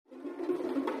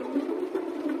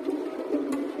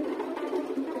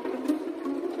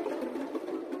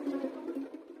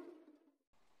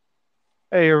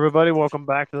Hey everybody, welcome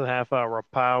back to the Half Hour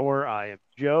of Power. I am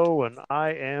Joe and I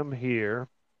am here.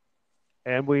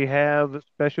 And we have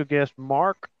special guest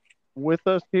Mark with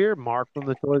us here. Mark from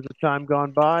the Toys of Time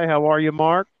Gone By. How are you,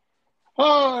 Mark?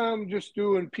 Oh, I'm just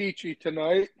doing peachy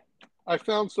tonight. I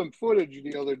found some footage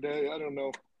the other day. I don't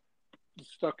know,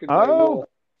 it's stuck in my Oh, wall.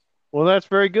 well, that's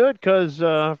very good because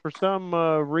for some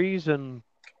reason,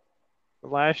 the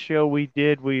last show we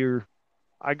did,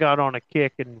 I got on a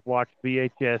kick and watched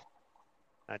VHS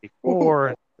Woohoo!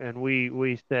 94, and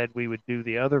we said we would do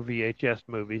the other VHS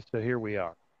movies. So here we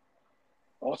are.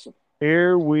 Awesome.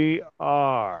 Here we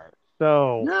are.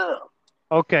 So. Yeah,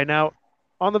 Okay, now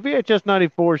on the VHS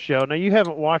 94 show, now you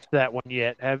haven't watched that one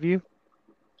yet, have you?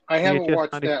 I haven't VHS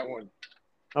watched 90. that one.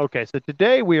 Okay, so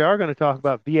today we are going to talk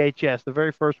about VHS, the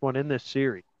very first one in this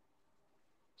series.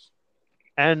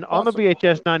 And on the Awesome.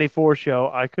 VHS 94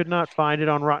 show, I could not find it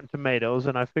on Rotten Tomatoes,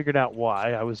 and I figured out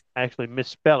why. I was actually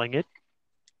misspelling it.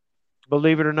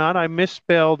 Believe it or not, I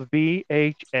misspelled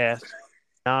VHS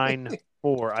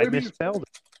 94. I Maybe it's misspelled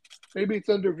it. maybe it's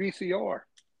under VCR.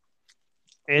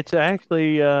 It's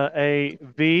actually a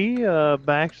V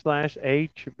backslash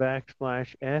H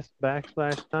backslash S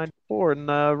backslash 94. And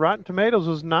Rotten Tomatoes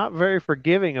was not very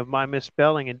forgiving of my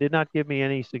misspelling and did not give me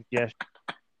any suggestions.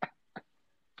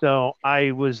 So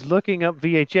I was looking up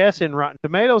VHS in Rotten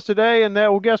Tomatoes today, and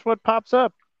well, guess what pops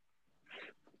up?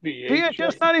 VHS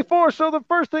VHS. 94. So the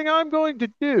first thing I'm going to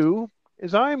do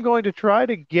is I'm going to try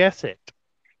to guess it.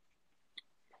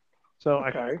 So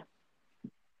Okay.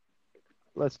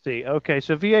 let's see. Okay,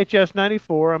 so VHS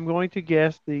 94, I'm going to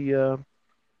guess the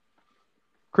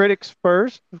critics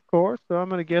first, of course. So I'm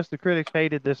going to guess the critics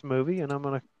hated this movie, and I'm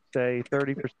going to say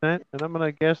 30%. And I'm going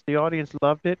to guess the audience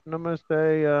loved it, and I'm going to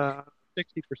say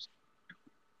 60%.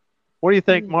 What do you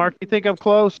think, Mark? You think I'm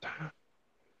close?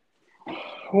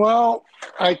 Well,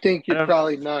 I think I you're don't know.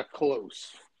 probably not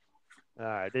close. All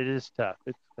right, it is tough.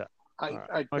 It's tough. All I right,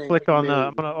 I I'm going to think click on I'm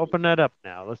maybe. going to open that up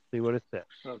now. Let's see what it says.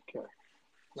 Okay.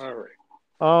 All right.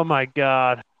 Oh my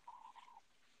God.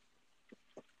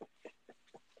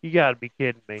 You got to be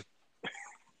kidding me.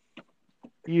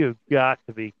 You got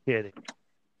to be kidding.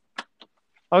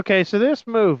 Okay, so this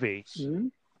movie, Hmm.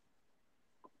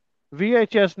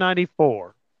 VHS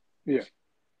 94, Yeah.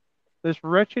 this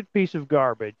wretched piece of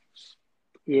garbage,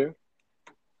 Yeah. and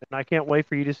I can't wait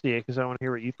for you to see it because I want to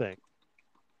hear what you think,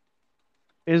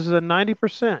 is a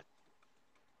 90%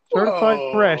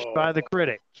 certified fresh by the Whoa.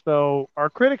 critics. So are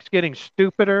critics getting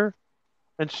stupider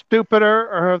and stupider,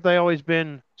 or have they always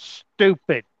been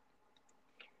stupid?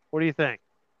 What do you think?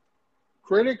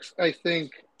 Critics, I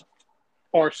think,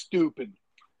 are stupid.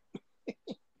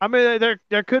 I mean,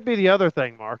 there could be the other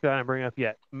thing, Mark, that I didn't bring up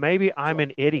yet. Maybe I'm What?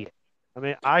 an idiot. I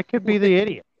mean, I could be the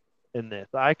idiot in this.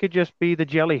 I could just be the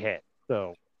jellyhead.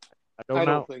 So I don't I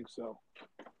don't know. think so.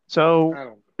 So I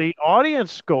don't. the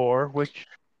audience score, which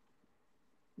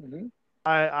Hmm.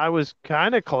 I was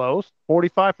kind of close,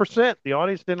 45%. The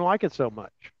audience didn't like it so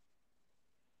much.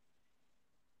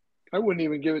 I wouldn't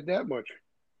even give it that much.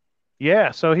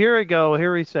 Yeah, so here we go.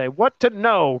 Here we say, what to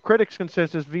know? Critics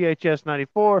consensus VHS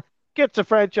 94 gets the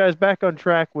franchise back on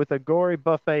track with a gory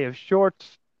buffet of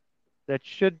shorts that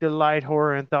should delight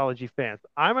horror anthology fans.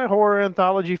 I'm a horror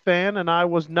anthology fan, and I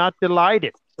was not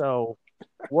delighted. So,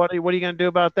 what are you going to do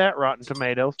about that, Rotten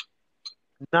Tomatoes?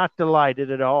 Not delighted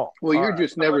at all. Well, All you're right.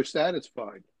 just never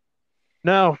satisfied.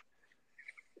 No,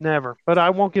 never. But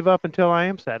I won't give up until I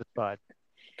am satisfied.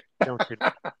 Don't you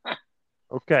know?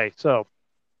 Okay, so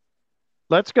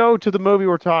let's go to the movie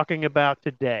we're talking about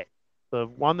today, the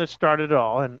one that started it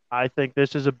all, and I think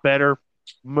this is a better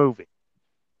movie.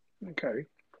 Okay.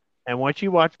 And once you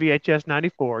watch VHS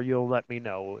 94, you'll let me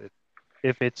know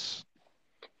if it's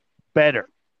better,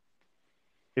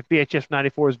 if VHS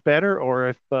 94 is better, or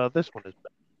if this one is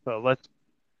better. So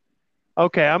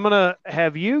okay, I'm going to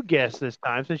have you guess this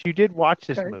time since you did watch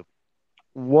this Okay. movie.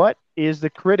 What is the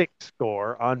critic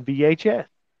score on VHS?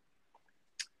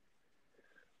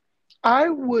 I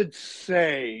would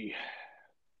say,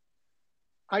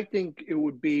 I think it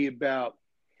would be about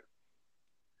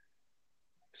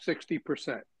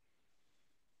 60%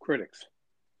 critics.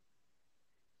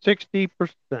 60%.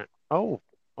 Oh,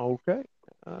 okay.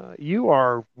 You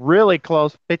are really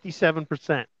close,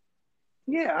 57%.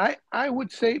 Yeah, I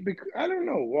would say, because I don't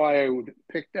know why I would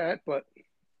pick that, but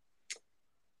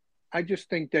I just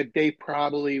think that they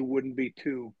probably wouldn't be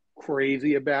too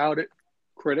crazy about it.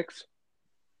 Critics.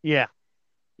 Yeah,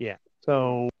 yeah. Hmm.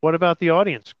 So, what about the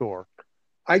audience score?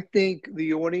 I think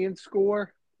the audience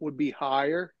score would be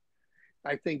higher.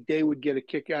 I think they would get a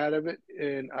kick out of it.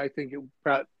 And I think it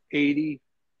about 80,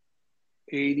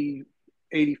 80,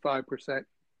 85%.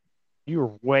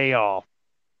 You're way off.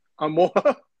 I'm more.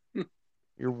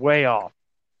 You're way off.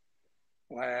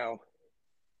 Wow.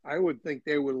 I would think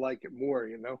they would like it more,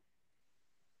 you know.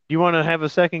 You want to have a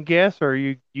second guess, or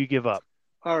you give up?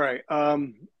 All right.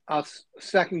 I'll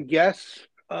second guess.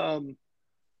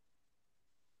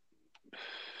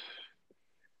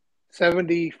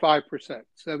 75%.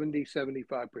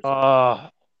 75%. Uh,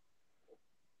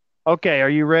 okay. Are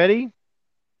you ready?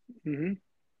 Mm-hmm.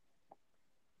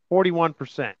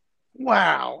 41%.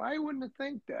 Wow. I wouldn't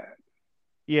think that.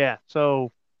 Yeah.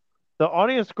 So the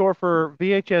audience score for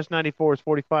VHS 94 is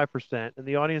 45%, and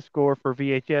the audience score for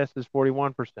VHS is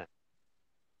 41%.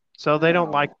 So they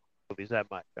don't like Wow. movies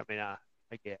that much. I mean, I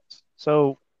guess.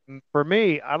 So for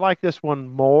me, I like this one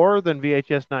more than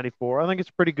VHS 94. I think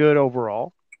it's pretty good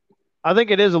overall. I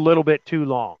think it is a little bit too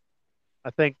long.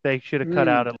 I think they should have cut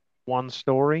out Mm. at least one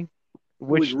story. It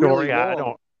was Which really story?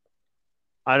 long.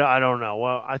 I don't know.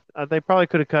 Well, they probably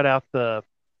could have cut out the.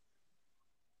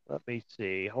 Let me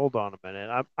see. Hold on a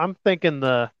minute. I'm thinking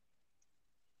the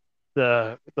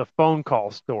phone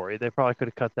call story. They probably could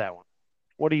have cut that one.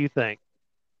 What do you think?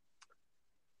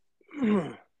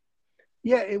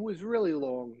 Yeah, it was really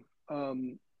long.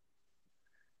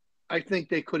 I think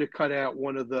they could have cut out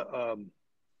one of the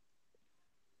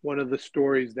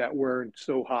stories that weren't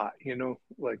so hot, you know,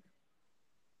 like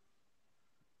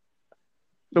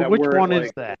So that which weren't one is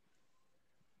like. that?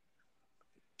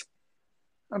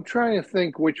 I'm trying to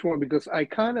think which one because I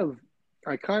kind of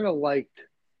liked.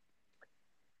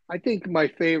 I think my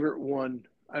favorite one.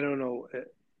 I don't know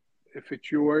if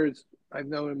it's yours. I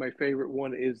know my favorite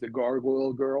one is the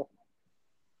Gargoyle Girl.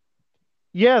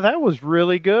 Yeah, that was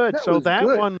really good. That So was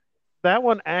good. that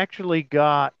one actually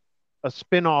got a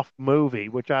spin-off movie,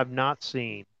 which I've not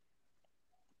seen.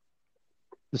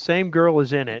 The same girl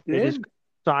is in It it. It is did.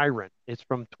 Siren. It's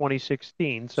from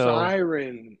 2016. So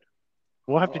Siren.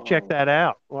 we'll have to check Oh, that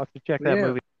out. We'll have to check that yeah.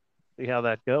 movie, see how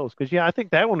that goes. Because yeah, I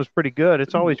think that one was pretty good.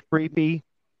 It's always creepy,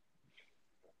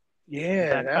 Yeah,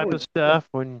 that that type of was stuff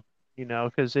when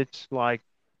because it's like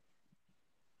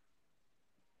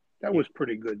that yeah, was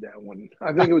pretty good. That one.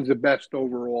 I think it was the best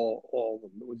overall. All of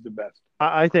them. It was the best.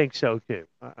 I think so too.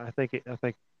 I think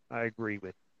I agree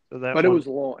with you. So that But it one, was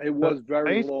long. It so was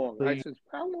very long. I basically, said,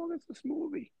 "How long is this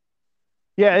movie?"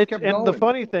 yeah. Just It's kept and the going.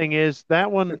 funny thing is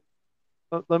that one.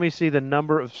 Let me see the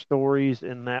number of stories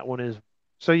in that one is.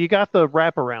 So you got the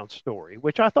wraparound story,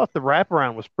 which I thought the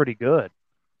wraparound was pretty good.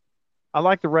 I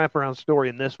like the wraparound story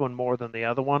in this one more than the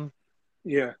other one.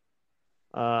 Yeah.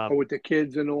 Uh, Oh, with the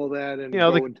kids and all that, and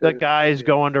going the to guys yeah,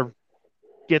 going to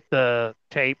get the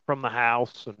tape from the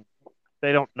house, and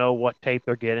they don't know what tape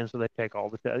they're getting, so they take all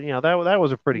the tape. That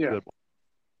was a pretty yeah. good one.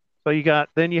 So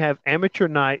then you have Amateur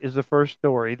Night is the first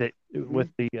story that Hmm. with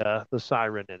the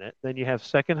siren in it. Then you have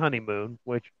Second Honeymoon,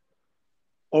 which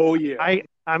Oh yeah.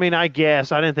 I mean I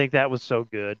guess I didn't think that was so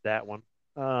good, that one.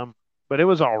 But it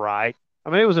was all right. I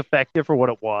mean it was effective for what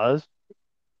it was.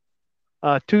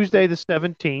 Tuesday the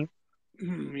 17th,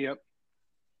 Yep.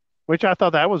 which I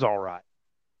thought that was all right.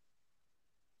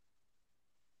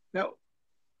 Now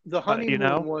the You honeymoon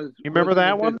know, you remember wasn't a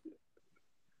that bit. one?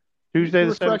 Tuesday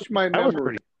the Refresh 17th. my That was memory.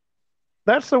 pretty.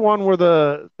 That's the one where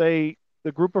the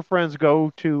group of friends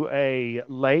go to a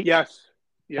lake Yes.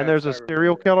 and Yes, there's I a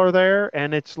serial remember. killer there,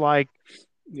 and it's like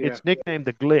Yeah. it's nicknamed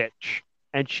the Glitch,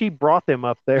 and she brought them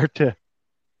up there to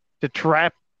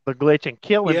trap the Glitch and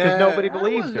kill him because Yeah, nobody that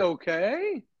believed was her.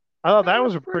 okay. I thought That that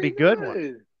was was a pretty pretty good one.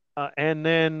 good. And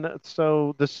then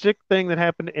so the sick thing that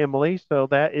happened to Emily, so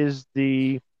that is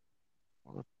the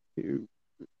one, two,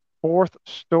 fourth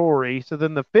story. So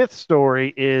then the fifth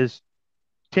story is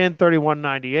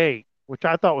 10/31/98, which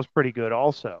I thought was pretty good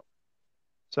also.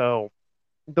 So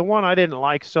the one I didn't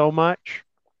like so much,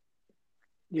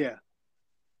 Yeah.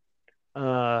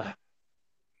 uh,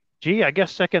 gee, I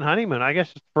guess Second Honeymoon. I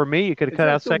guess for me, you could have Is cut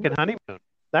that out the Second Honeymoon.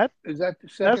 That is that the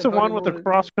that's second the one with the honeymoon?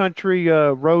 cross country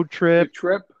road The trip.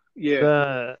 trip? Yeah.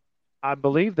 The I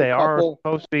believe The they are couple?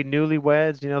 supposed to be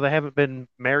newlyweds. They haven't been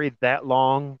married that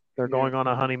long. They're Yeah. going on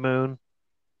a honeymoon,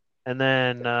 and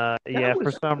then That yeah, for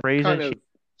was some reason kind of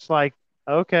it's like,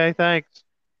 okay, thanks.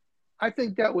 I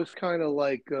think that was kind of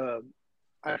like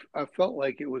I felt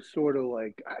like it was sort of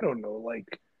like I don't know,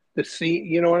 like the scene,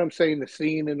 you know what I'm saying? The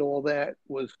scene and all that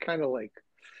was kind of like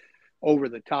over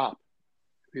the top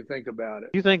if you think about it.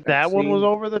 You think That that one was scene.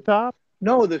 over the top?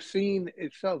 No, the scene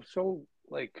itself so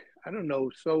like I don't know,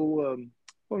 so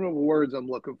what are the words I'm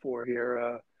looking for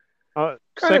here? Kind of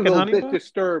Second a bit honeymoon?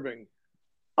 disturbing.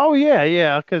 Oh yeah,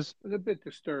 yeah, because It was a bit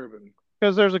disturbing.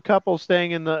 there's a couple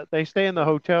staying they stay in the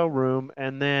hotel room,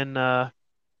 and then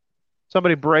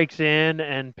somebody breaks in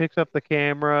and picks up the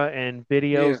camera and Yeah.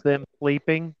 videos them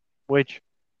sleeping, which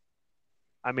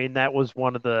I mean, that was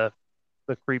one of the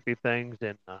creepy things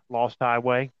in Lost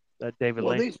Highway, that David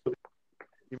Well, Lynch movie.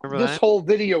 You remember this that? whole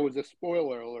video is a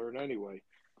spoiler alert anyway.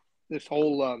 This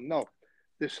whole no,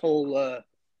 this whole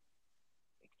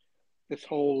this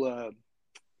whole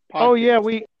Oh yeah, podcast.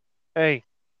 we. Hey,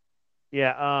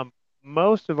 yeah.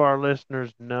 Most of our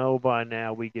listeners know by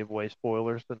now we give away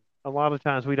spoilers, and a lot of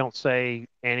times we don't say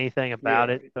anything about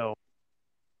Yeah, it. So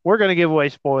we're going to give away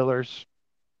spoilers.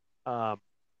 Um,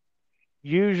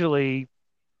 Usually,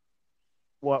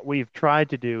 what we've tried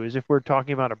to do is if we're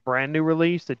talking about a brand new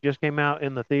release that just came out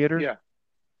in the theaters,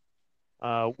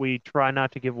 yeah. we try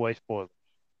not to give away spoilers,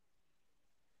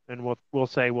 and we'll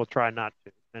say we'll try not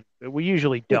to, and we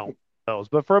usually don't those.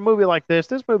 But for a movie like this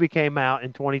movie came out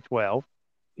in 2012.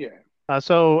 Yeah.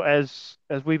 So as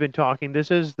we've been talking,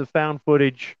 this is the found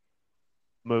footage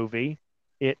movie.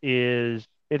 It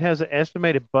has an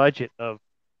estimated budget of.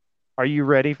 Are you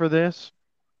ready for this?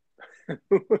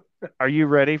 Are you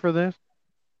ready for this?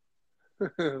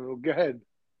 Go ahead.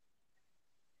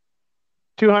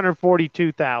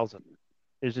 242,000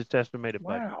 is its estimated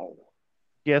budget. Wow.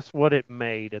 Guess what it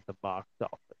made at the box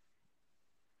office?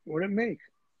 What it make?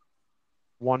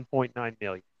 1.9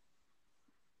 million.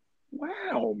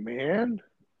 Wow, man.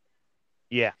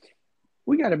 Yeah.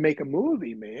 We got to make a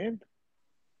movie, man.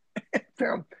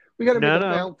 Found, we got to make No, a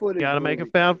no. found footage Got to make a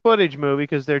movie. found footage movie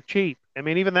because they're cheap. I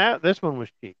mean, even this one was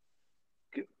cheap.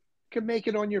 Can, can make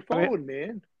it on your I mean, phone,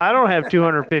 man. I don't have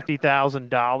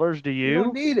 $250,000. Do You don't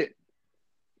you? need it.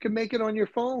 Can make it on your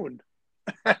phone.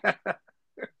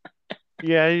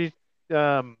 Yeah.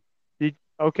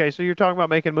 Okay, so you're talking about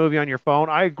making a movie on your phone.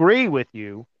 I agree with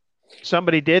you.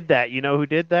 Somebody did that. You know who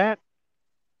did that?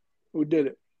 Who did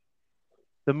it?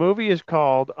 The movie is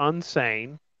called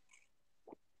Unsane.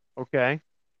 Okay.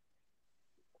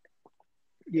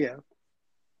 Yeah.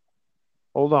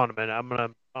 Hold on a minute.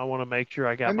 I want to make sure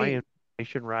I I got my mean,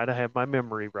 information right. I have my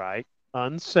memory right.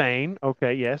 Unsane.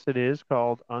 Okay, yes, it is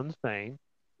called Unsane.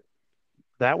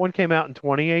 That one came out in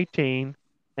 2018,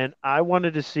 and I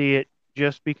wanted to see it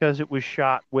just because it was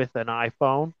shot with an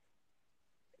iPhone.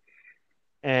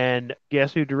 And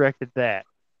guess who directed that?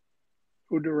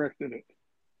 who directed it?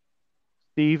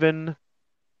 Steven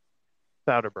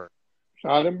Soderbergh.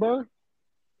 Soderbergh?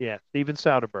 Yeah, Steven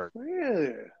Soderbergh.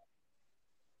 Yeah.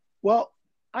 Well,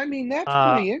 I mean, that's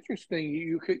Uh, pretty interesting.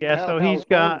 You could yeah, so how he's phones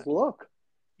got, look.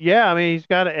 yeah, I mean, he's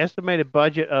got an estimated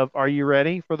budget of, are you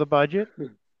ready for the budget?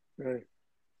 Right.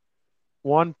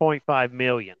 1.5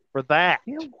 million for that.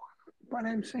 Yeah, but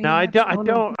I'm Now saying that's one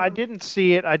of I didn't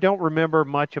see it. I don't remember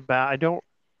much about. I don't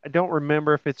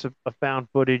remember if it's a found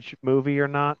footage movie or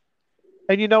not.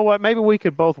 And you know what? Maybe we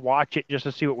could both watch it just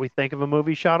to see what we think of a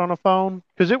movie shot on a phone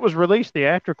because it was released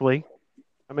theatrically.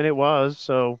 I mean, it was.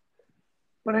 So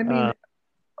but I uh, mean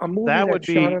a movie that that's would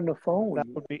shot be on the that phone.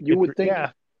 would be You would think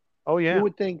yeah. Oh you yeah.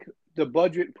 would think the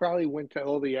budget probably went to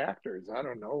all the actors. I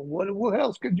don't know. What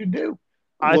else could you do?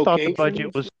 I thought the budget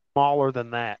Locations? was smaller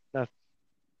than that. That's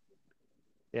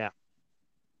yeah.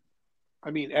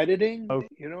 I mean editing? Oh,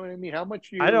 You know what I mean? How much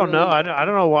do I you don't know. really I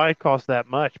don't know why it costs that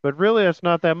much, but really it's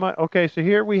not that much. Okay, so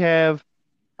here we have.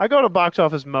 I go to Box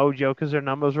Office Mojo because their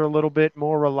numbers are a little bit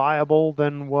more reliable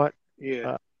than what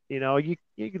Yeah, uh,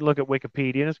 you can look at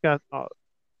Wikipedia and it's got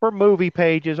for movie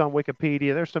pages on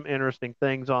Wikipedia. There's some interesting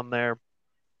things on there.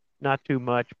 Not too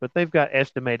much, but they've got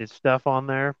estimated stuff on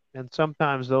there, and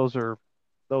sometimes those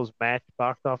match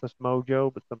Box Office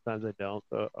Mojo, but sometimes they don't.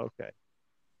 So okay,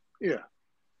 yeah.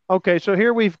 okay. So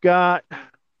here we've got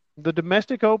the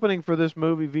domestic opening for this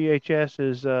movie VHS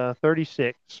is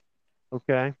 36.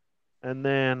 Okay, and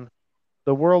then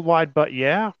the worldwide, but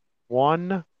yeah,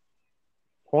 1.9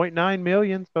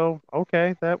 million. So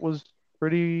okay, that was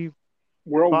pretty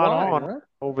spot Worldwide, on huh?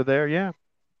 over there. Yeah,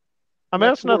 I mean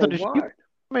That's that's nothing to you. worldwide.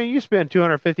 I mean, you spend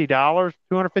 $250,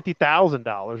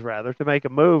 $250,000 rather to make a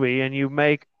movie, and you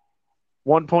make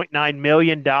 $1.9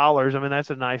 million. I mean, that's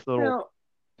a nice little Now,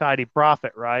 tidy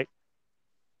profit, right?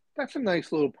 that's a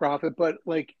nice little profit, but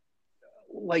like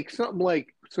something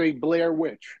like say Blair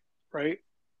Witch, right?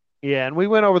 Yeah, and we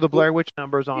went over the Blair Witch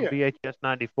numbers on Yeah, VHS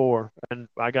 94, and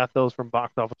I got those from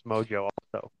Box Office Mojo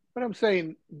also. but I'm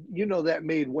saying that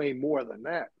made way more than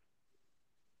that.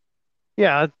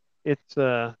 Yeah, it's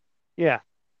yeah,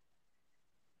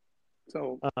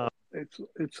 So uh,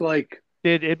 it's like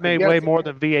it I made way guess more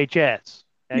than VHS.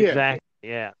 yeah, Exactly.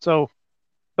 Yeah. So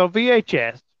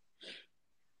VHS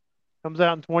comes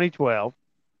out in 2012.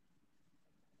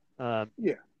 Uh,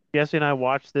 yeah, Jesse and I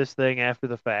watched this thing after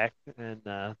the fact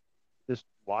and just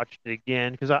watched it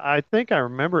again because I think I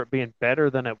remember it being better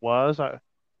than it was.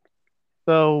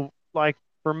 So, like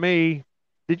for me,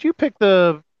 did you pick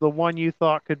the one you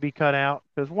thought could be cut out?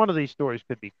 Because one of these stories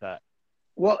could be cut.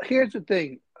 Well, here's the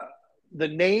thing: the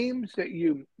names that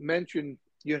you mentioned,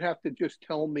 you'd have to just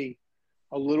tell me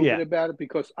a little Yeah. bit about it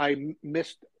because I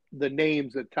missed the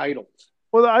names, the titles.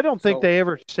 Well, I don't think So, they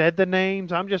ever said the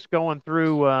names. I'm just going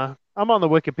through. I'm on the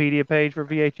Wikipedia page for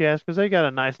VHS because they got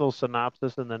a nice little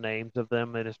synopsis and the names of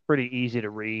them, and it's pretty easy to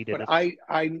read. And but it's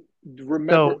I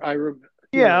remember so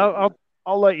you yeah. know,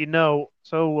 I'll let you know.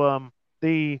 So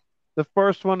the the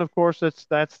first one, of course,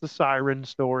 that's the Siren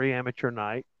story, Amateur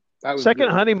Night. that was Second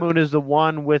good. Honeymoon is the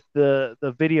one with the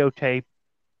videotape,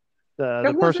 the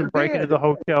That person wasn't breaking into bad, the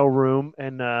hotel room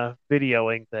and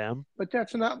videoing them. but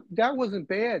that wasn't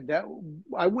bad. That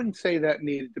I wouldn't say that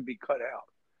needed to be cut out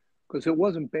because it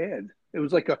wasn't bad. It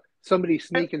was like a somebody It,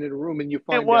 sneaking in the room and you it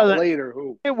find out wasn't later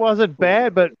it wasn't who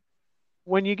bad, but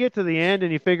when you get to the end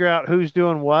and you figure out who's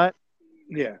doing what,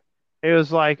 yeah. it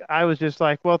was like I was just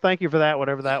like, well, thank you for that,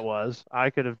 whatever that was.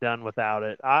 I could have done without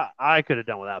it. I could have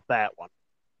done without that one.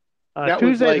 That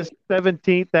was Tuesday the like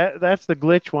 17th. That's the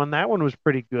glitch one. That one was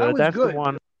pretty that good. was That's the good.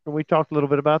 one we talked a little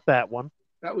bit about that one.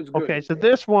 That was good. Okay, so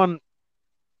this one,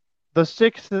 the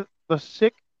sick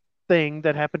thing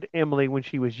that happened to Emily when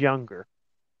she was younger.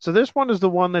 So this one is the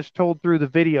one that's told through the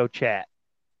video chat.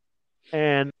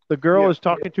 And the girl Yeah. is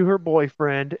talking to her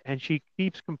boyfriend and she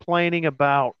keeps complaining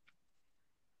about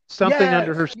something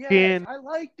under her Yes, yes. skin. I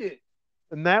liked it.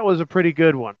 And that was a pretty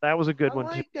good one. That was a good I one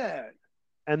too. like that.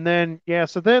 And then, yeah,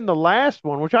 so then the last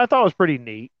one, which I thought was pretty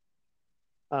neat.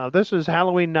 This is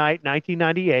Halloween night,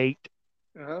 1998.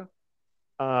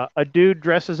 Uh-huh. A dude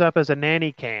dresses up as a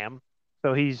nanny cam.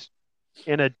 So he's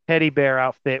in a teddy bear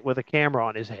outfit with a camera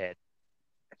on his head.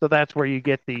 So that's where you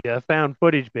get the found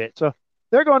footage bit. So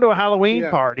they're going to a Halloween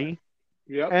Yeah. party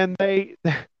Yep. and they're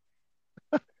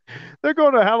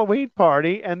going to a Halloween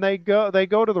party and they go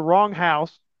to the wrong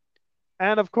house.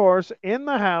 And of course, in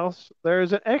the house,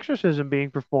 there's an exorcism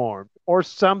being performed or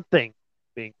something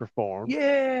being performed.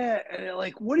 Yeah. And they're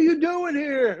like, what are you doing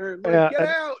here? Like, get And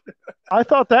out. I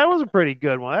thought that was a pretty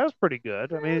good one. That was pretty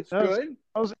good. I mean, That's good.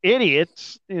 those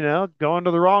idiots, going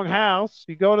to the wrong house.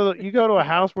 You go to a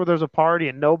house where there's a party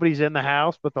and nobody's in the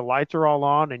house, but the lights are all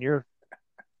on, and you're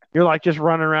like just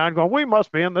running around going, "We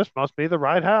must be in this. Must be the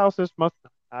right house. This must."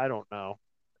 I don't know.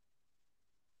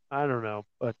 I don't know,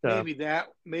 but Maybe that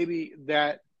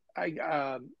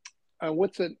I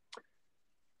what's it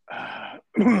I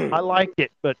liked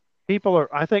it. But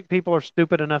I think people are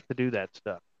stupid enough to do that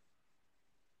stuff.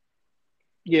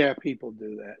 yeah, people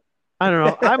do I don't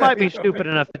know. I might be that. stupid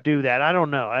enough to do that. I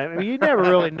don't know. I mean, you never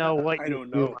really know what I you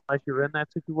don't do know. unless you're in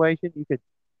that situation. You could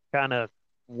kind of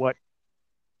what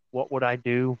what would I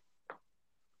do?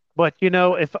 But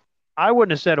if I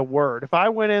wouldn't have said a word, if I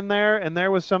went in there and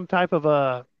there was some type of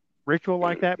a ritual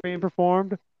like that being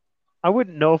performed, I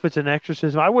wouldn't know if it's an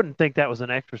exorcism. I wouldn't think that was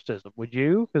an exorcism, would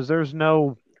you? Because the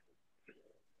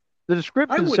I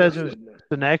description wouldn't says have it was said nothing.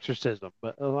 an exorcism,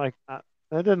 but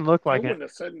that didn't look I like it. wouldn't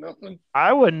have said nothing.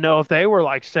 I wouldn't know if they were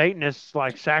like Satanists,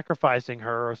 like sacrificing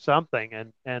her or something.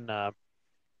 And if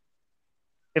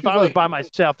She's I was like, by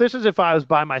myself, this is if I was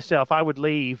by myself, I would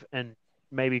leave and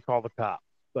maybe call the cops.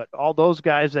 But all those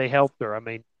guys, they helped her. I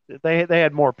mean, they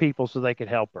had more people so they could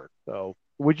help her. So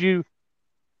what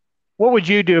would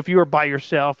you do if you were by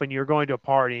yourself and you were going to a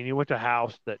party and you went to a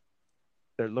house that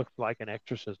looked like an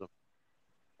exorcism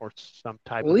or some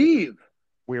type of leave.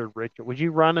 weird ritual? Would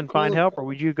you run and find Call help, or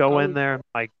would you I go in would there and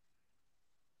like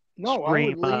no, I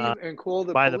would scream leave and call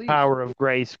the by the police. power of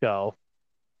Grayskull?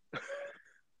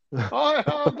 I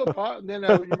have the pot. Then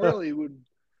I would really would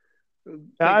think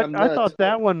I I'm I nuts. thought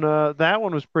that one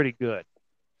was pretty good.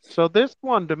 So this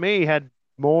one to me had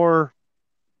more.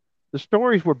 The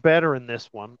stories were better in this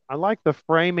one. I like the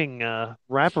framing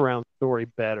wraparound story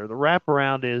better. The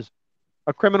wraparound is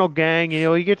a criminal gang.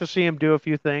 You get to see them do a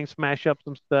few things, smash up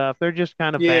some stuff. They're just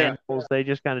kind of Yeah, vandals. They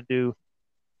just kind of do.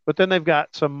 But then they've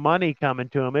got some money coming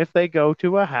to them if they go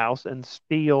to a house and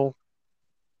steal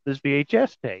this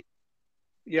VHS tape.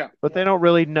 yeah, But they don't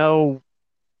really know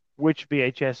which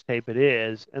VHS tape it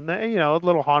is. And they, a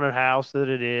little haunted house that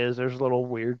it is. There's little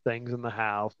weird things in the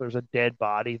house. There's a dead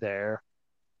body there.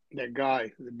 that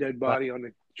guy, the dead But body on the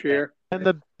yeah. chair. And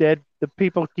the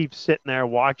people keep sitting there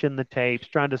watching the tapes,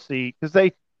 trying to see because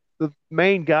the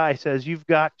main guy says you've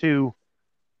got to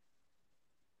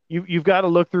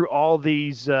look through all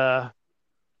these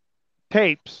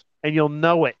tapes and you'll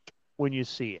know it when you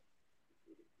see it.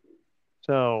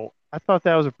 So I thought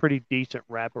that was a pretty decent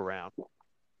wraparound.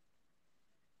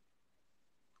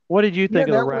 What did you Yeah, think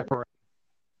of the that was wraparound?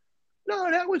 no,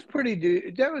 that was pretty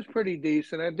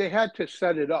decent. And they had to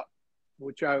set it up,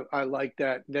 which I like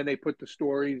that. And then they put the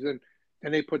stories in.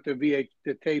 and they put the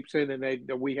the tapes in, and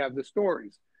we have the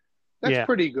stories. That's Yeah.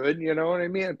 pretty good, you know what I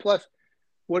mean? And plus,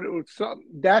 what it was,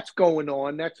 that's going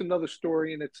on. That's another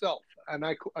story in itself, and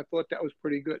I thought that was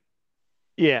pretty good.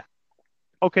 Yeah.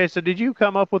 Okay, so did you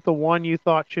come up with the one you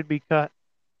thought should be cut?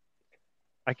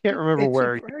 I can't remember It's a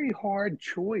where. very hard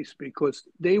choice because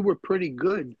they were pretty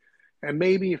good, and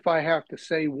maybe if I have to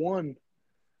say one,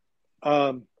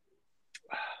 um,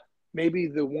 maybe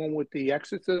the one with the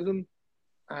exorcism.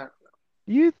 I,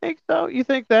 You think so? You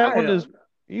think that I one is? don't know.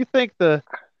 You think the?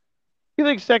 You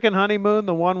think Second Honeymoon,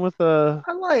 the one with I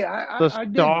like. the I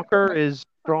did. stalker, is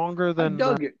stronger I than?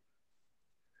 dug it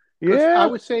because I Yeah.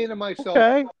 was saying to myself,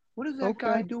 Okay. "What is that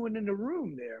guy Okay. doing in the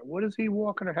room there? What is he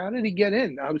walking? Or how did he get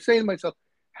in?" I was saying to myself,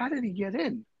 "How did he get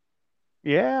in?"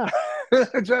 Yeah. So I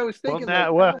was Well, thinking, like,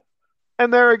 now, well, how?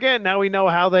 and there again, now we know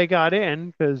how they got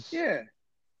in Yeah.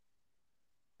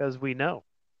 because we You know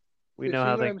see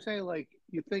how what they. I'm saying? Like,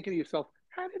 you're thinking to yourself,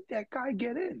 "How did that guy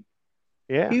get in?"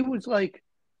 Yeah. He was like,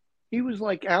 he was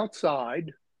like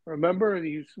outside. Remember, and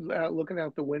he was out looking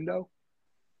out the window.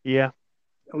 Yeah.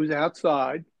 It was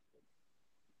outside,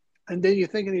 and then you're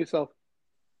thinking to yourself,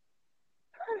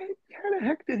 how the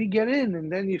heck did he get in?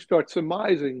 And then you start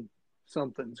surmising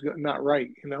something's not right,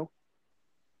 you know?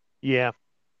 Yeah.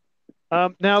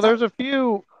 Now there's a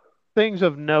few things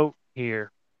of note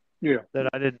here Yeah, that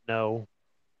I didn't know.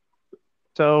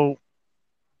 So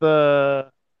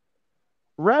the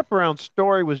wraparound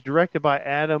story was directed by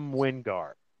Adam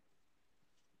Wingard.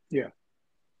 yeah.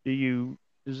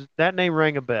 Does that name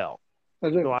ring a bell?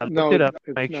 So I looked No, it up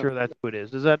to it's make not. sure that's who it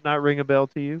is. Does that not ring a bell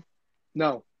to you?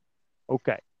 No,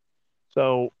 Okay.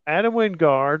 So Adam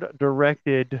Wingard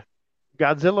directed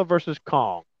Godzilla versus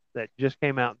Kong that just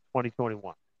came out in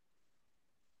 2021.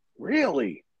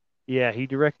 really. Yeah, he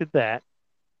directed that.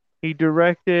 He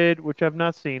directed, which I've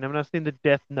not seen. I've not seen the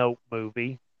Death Note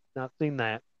movie. Not seen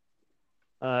that.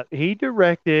 He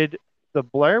directed the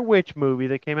Blair Witch movie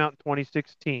that came out in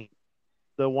 2016,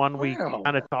 the one we Wow,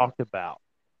 kind of talked about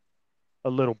a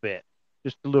little bit,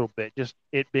 just a little bit, just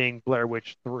it being Blair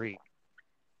Witch 3.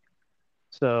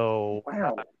 So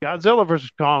wow. Godzilla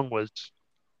versus Kong was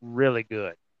really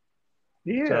good.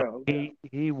 So Yeah.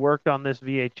 he worked on this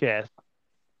VHS.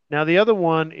 Now the other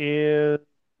one is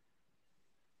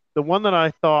the one that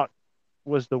I thought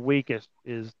was the weakest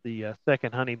is the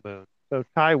Second Honeymoon. So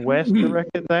Ty West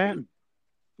directed that.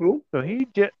 Who? So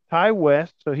Ty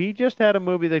West. So he just had a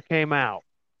movie that came out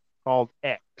called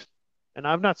X, and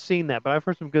I've not seen that, but I've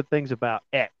heard some good things about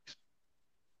X.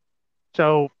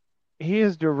 So he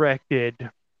has directed.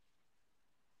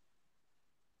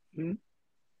 Hmm?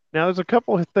 Now there's a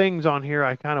couple of things on here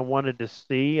I kind of wanted to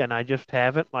see, and I just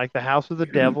haven't, like the House of the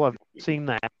Devil. I've seen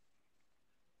that.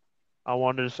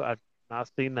 I've not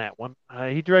seen that one.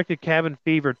 He directed Cabin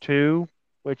Fever 2,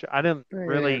 which I didn't Yeah.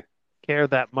 really care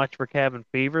that much for Cabin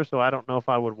Fever, so I don't know if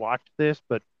I would watch this,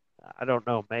 but I don't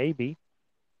know, maybe.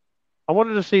 I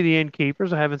wanted to see The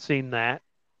Innkeepers. I haven't seen that.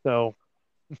 So,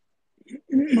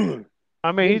 I mean,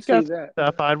 Didn't he's see got that.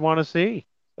 stuff I'd want to see.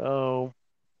 So,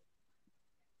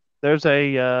 there's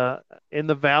a In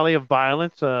the Valley of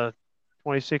Violence,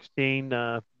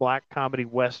 2016 black comedy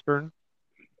western.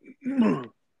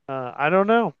 I don't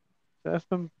know. That's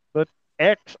some, but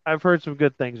X, I've heard some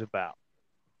good things about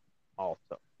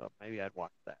also. So maybe I'd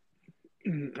watch that.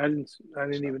 I didn't So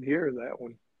even hear that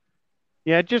one.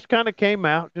 yeah, it just kind of came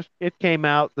out. Just it came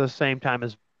out the same time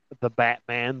as the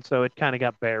Batman, so it kind of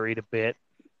got buried a bit.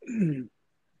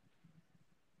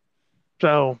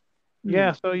 So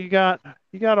yeah, so you got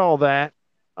all that.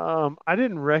 I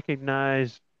didn't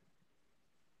recognize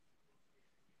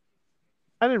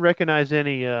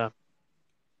any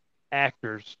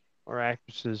actors or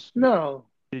actresses. No,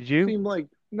 Did you? seemed like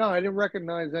no, I didn't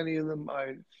recognize any of them.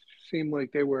 I seemed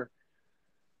like they were,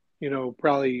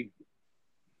 probably,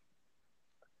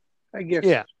 I guess,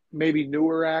 Yeah, maybe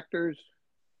newer actors.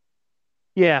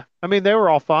 yeah. I mean, they were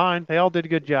all fine. They all did a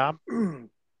good job.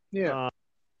 Yeah, Uh,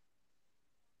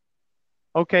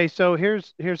 okay, so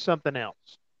here's something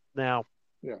else. Now,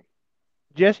 yeah.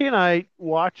 Jesse and I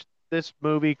watched this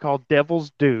movie called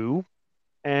Devil's Due,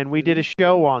 and we did a Hmm.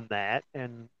 show on that,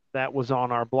 and that was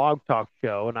on our blog talk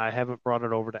show, and I haven't brought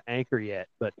it over to Anchor yet,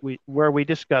 but we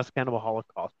discussed kind of a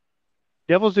Holocaust.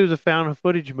 Devil's Due is a found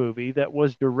footage movie that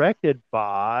was directed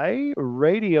by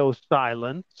Radio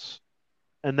Silence,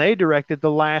 and they directed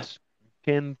the last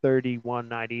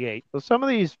 10/31/98. So some of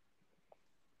these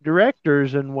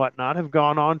directors and whatnot have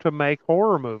gone on to make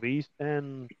horror movies,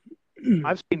 and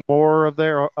I've seen more of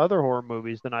their other horror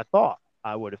movies than I thought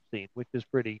I would have seen, which is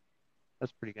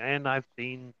that's pretty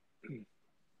good.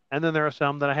 And then there are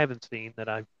some that I haven't seen that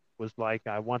I was like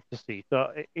I want to see.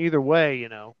 So either way,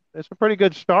 it's a pretty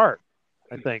good start,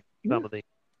 I think, Yeah. some of the.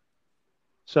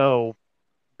 So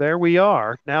there we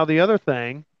are. Now the other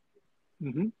thing,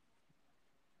 Hmm.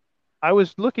 I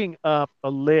was looking up a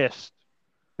list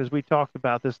because we talked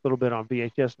about this a little bit on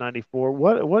VHS 94.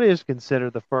 What is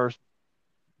considered the first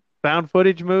found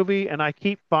footage movie? And I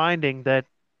keep finding that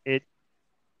it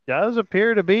does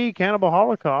appear to be Cannibal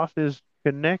Holocaust is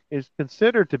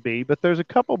considered to be, but there's a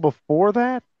couple before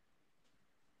that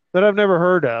I've never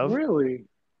heard of. Really?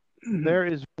 There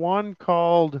is one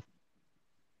called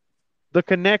The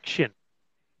Connection.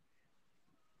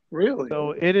 Really?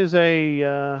 So it is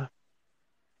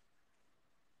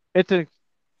it's a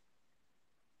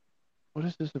what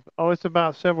is this about? Oh, it's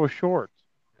about several shorts.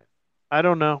 I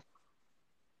don't know,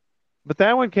 but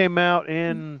that one came out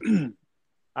in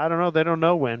I don't know. They don't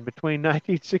know when between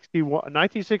 1961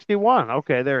 1961.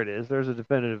 Okay, there it is. There's a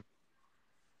definitive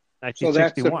So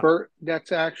that's the 1961. first.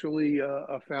 That's actually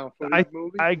a found footage I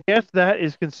movie. I guess that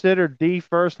is considered the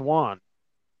first one.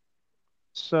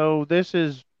 So this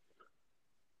is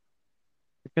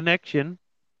The Connection.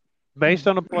 Based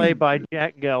on a play by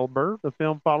Jack Gelber, the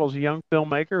film follows a young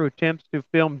filmmaker who attempts to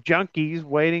film junkies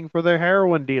waiting for their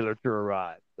heroin dealer to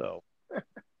arrive. So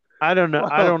I don't know.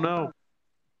 I Well, don't know.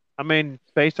 I mean,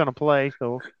 it's based on a play.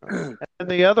 So and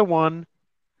the other one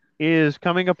is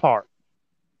Coming Apart,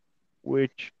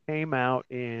 which came out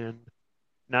in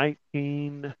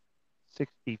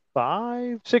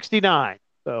 1965, 69.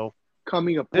 So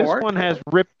coming this apart. one has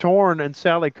Rip Torn and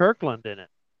Sally Kirkland in it.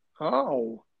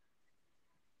 Oh.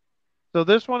 So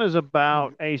this one is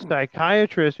about a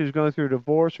psychiatrist who's going through a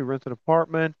divorce, who rents an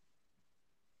apartment.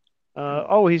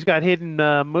 Oh, he's got hidden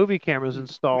movie cameras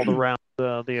installed around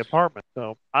the apartment.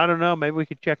 So I don't know. Maybe we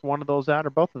could check one of those out or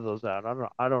both of those out. I don't know.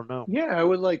 I don't know. Yeah, I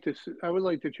would like to. I would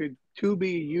like to trade.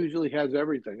 Tubi usually has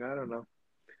everything. I don't know.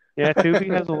 Yeah,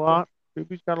 Tubi has a lot.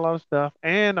 Tubi's got a lot of stuff.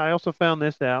 And I also found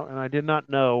this out, and I did not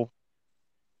know.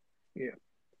 Yeah.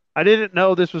 I didn't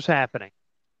know this was happening.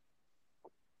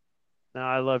 Now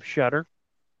I love Shutter.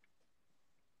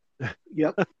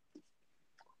 Yep. So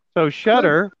Good.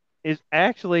 Shutter is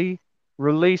actually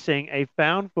releasing a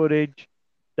found footage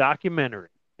documentary,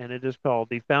 and it is called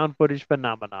The Found Footage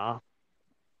Phenomena.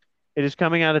 It is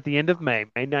coming out at the end of May,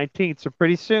 May 19th, so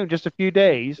pretty soon, just a few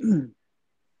days.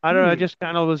 I don't know, I Hmm. just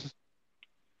kind of was,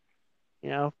 I'm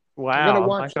gonna wow. I'm like,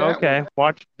 watch that one. okay,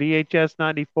 watch VHS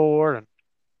 94 and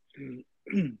I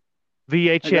gotta.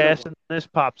 VHS, and this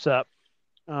pops up.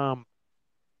 Um,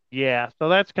 yeah, so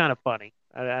that's kind of funny.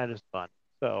 That is fun.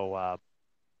 So,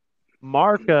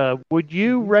 Mark, would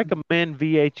you Mhm. recommend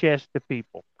VHS to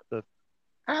people?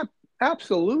 Ab-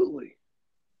 Absolutely.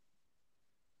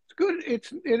 It's good.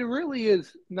 It really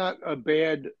is not a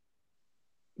bad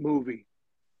movie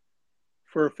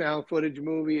for a found footage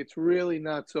movie. It's really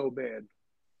not so bad.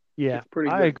 Yeah, It's pretty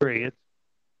I good. agree.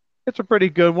 It's a pretty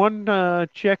good one.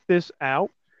 Check this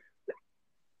out,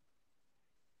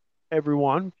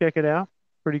 everyone. Check it out.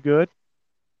 Pretty good.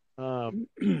 Um,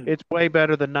 it's way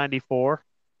better than 94.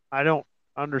 I don't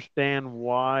understand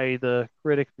why the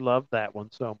critics love that one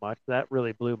so much. That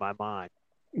really blew my mind.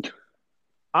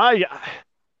 I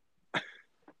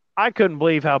I couldn't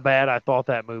believe how bad I thought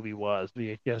that movie was,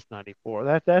 VHS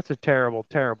 94. That's a terrible,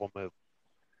 terrible movie.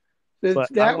 There's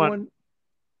But I that want one, and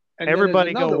then there's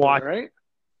everybody go another one, watch. right?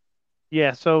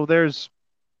 Yeah, so there's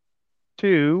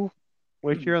two,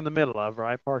 which you're in the middle of,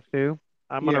 right? Part two.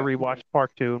 I'm gonna Yeah. rewatch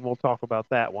part two, and we'll talk about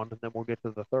that one, and then we'll get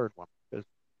to the third one. Because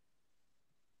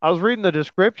I was reading the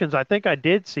descriptions. I think I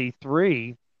did see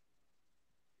three.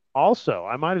 Also,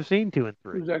 I might have seen two and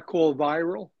three. Was that called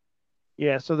Viral?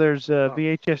 Yeah, so there's Oh,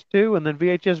 VHS two, and then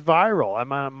VHS Viral. I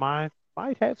might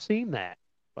have seen that,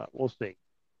 but we'll see.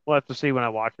 We'll have to see when I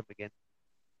watch them again.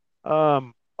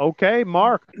 Okay,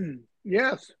 Mark.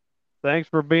 yes. Thanks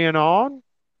for being on.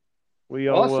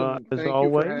 We'll, Awesome. as Thank you for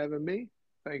always, having me.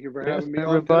 Thank you for yes, having me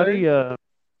on today. everybody.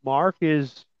 Mark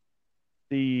is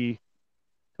the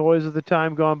toys of the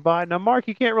time gone by. Now, Mark,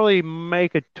 you can't really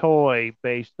make a toy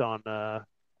based on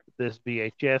this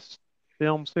VHS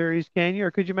film series, can you?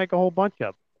 Or could you make a whole bunch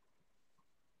of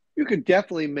You could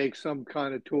definitely make some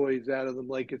kind of toys out of them,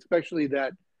 like especially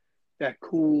that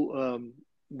cool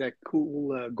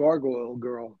gargoyle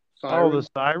girl, Oh, the Siren.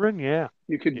 siren? Yeah.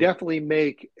 You could Yeah. definitely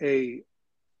make a,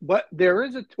 but there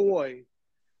is a toy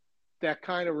that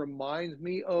kind of reminds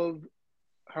me of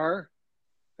her,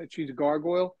 that she's a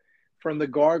gargoyle. From the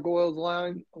gargoyles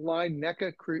line,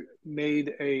 NECA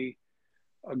made a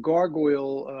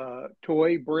gargoyle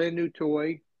toy, brand new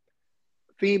toy,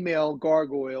 female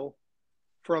gargoyle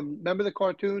from, remember the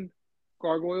cartoon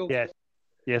Gargoyles? Yes.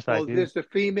 Yes, I Well, do. there's the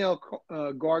female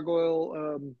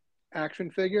gargoyle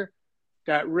action figure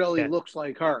that really Yeah. looks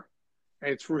like her.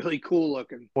 It's really cool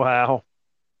looking. Wow.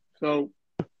 So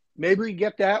maybe we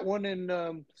get that one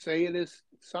and say it is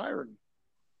Siren.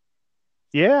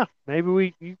 Yeah. Yeah,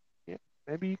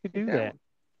 maybe you could Get do that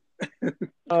that.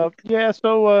 one. Yeah.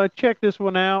 So check this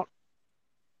one out.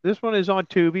 This one is on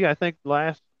Tubi. I think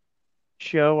last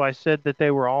show I said that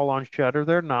they were all on Shutter.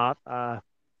 They're not. I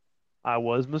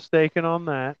was mistaken on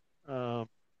that.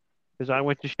 Because I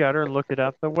went to Shutter and looked it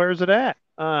up. So where's it at?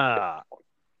 And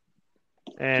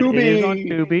To it is on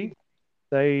be.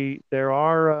 Tubi. There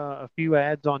are a few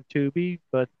ads on Tubi,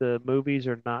 but the movies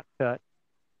are not cut.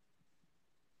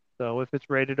 So if it's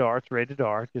rated R, it's rated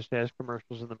R. It just has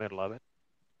commercials in the middle of it.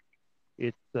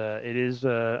 It is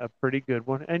a pretty good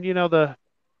one. And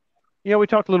we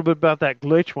talked a little bit about that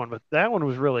glitch one, but that one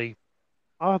was really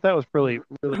I thought that was really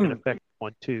an effective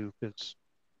one too, because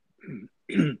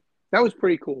That was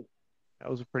pretty cool. that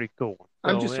was a pretty cool one.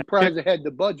 I'm So just yeah, check. surprised they had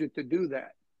the budget to do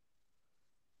that.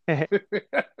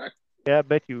 Yeah, I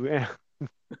bet you. Yeah.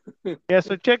 Yeah,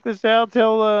 so check this out.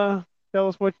 Tell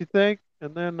us what you think,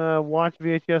 and then watch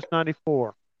VHS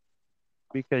 94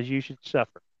 because you should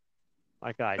suffer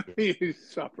like I did. You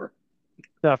suffer.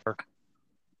 Suffer,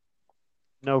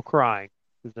 no crying,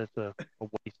 because that's a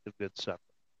waste of good suffer.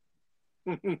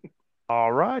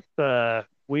 All right,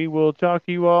 we will talk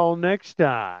to you all next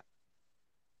time.